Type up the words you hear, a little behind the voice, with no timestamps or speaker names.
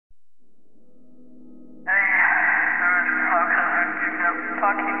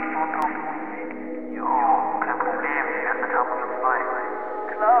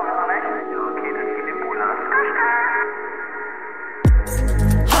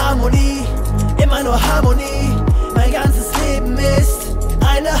nur Harmonie. Mein ganzes Leben ist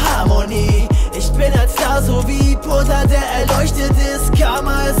eine Harmonie. Ich bin ein Star, so wie Buddha, der erleuchtet ist.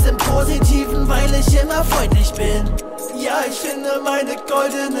 Karma ist im Positiven, weil ich immer freundlich bin. Ja, ich finde meine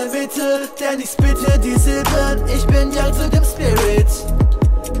goldene Mitte, denn ich spitte die Silben. Ich bin young zu dem Spirit.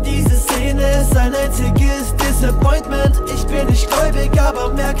 Diese Szene ist ein einziges Disappointment. Ich bin nicht gläubig, aber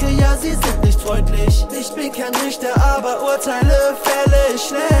merke, ja, sie sind nicht freundlich. Ich bin kein Richter, aber Urteile fälle ich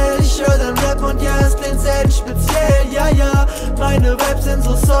schnell. Ich höre den Rap und ja, es klingt selten speziell. Ja, ja, meine Vibes sind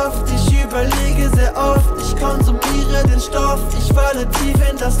so soft. Ich überlege sehr oft, ich konsumiere den Stoff. Ich falle tief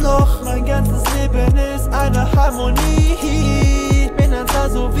in das Loch. Mein ganzes Leben ist eine Harmonie. Ich bin ein Star,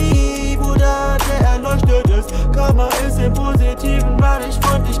 so wie Buddha, der erleuchtet ist. Karma ist im Positiven, weil ich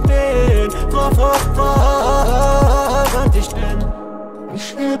freundlich bin. Und ich bin. Ich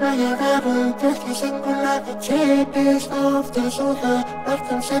schwebe hier Werbung durch die Singularität. Nicht auf der Suche nach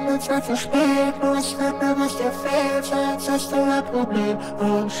dem Sinn und zwar zu spät. Bloß wenn mir was dir fehlt, sonst hast du ein Problem.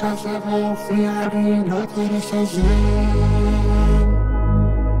 Und scheiße drauf, wie die Leute dich so sehen.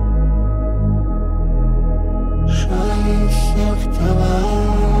 Scheiß auf der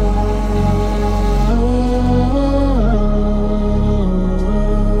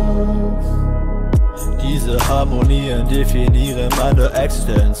Diese Harmonien definieren meine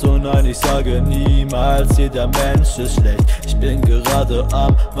Existenz. Und nein, ich sage niemals, jeder Mensch ist schlecht. Ich bin gerade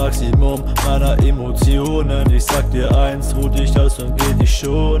am Maximum meiner Emotionen. Ich sag dir eins, ruh dich aus und geh dich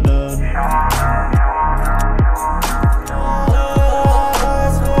schonen.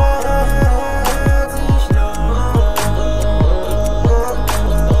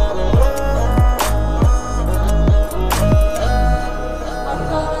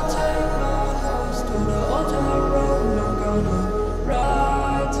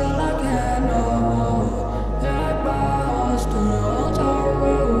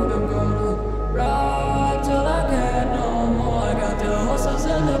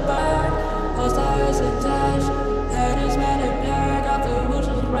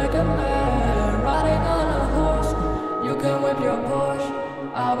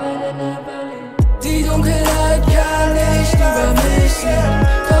 Die Dunkelheit kann nicht über mich sehen,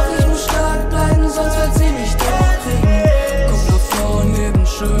 doch ich muss stark bleiben, sonst wird sie mich doch kriegen. Guck nach vorn, Leben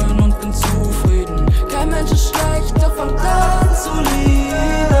schön und bin zufrieden. Kein Mensch ist schlecht, doch fang an zu lieben.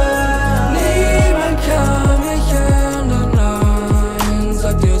 Niemand kann mich ändern, nein.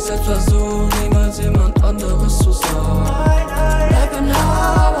 Sag dir selbst, versuch niemals jemand anderes zu sein. Bleib in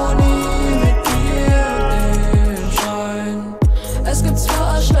Harmonie mit dir und dem Schein. Es gibt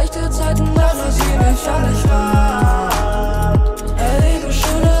zwar schlechte Zeiten, aber sie mich alle nicht wahr. Erlebe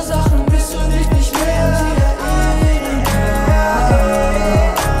schöne Sachen, bis du dich nicht mehr an sie erinnern kannst.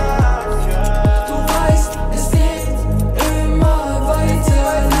 Du weißt, es geht immer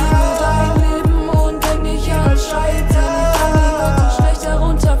weiter. Liebe dein Leben und denk nicht an Scheitern. Nicht an die Leute schlecht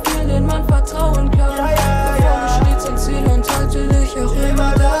herunterfielen, denen man vertrauen kann. Vorne steht ein Ziel und halte dich auch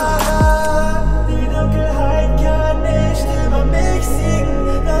immer daran. Die Dunkelheit kann nicht über mich siegen.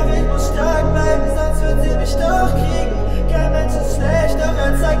 Doch ich muss stark bleiben, sonst wird sie mich doch kriegen. Kein Mensch ist schlecht, doch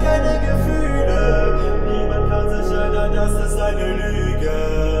er zeigt keine Gefühle. Niemand kann sich erinnern, das ist eine Lüge.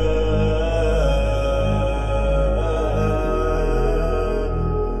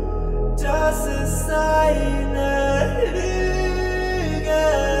 Das ist ein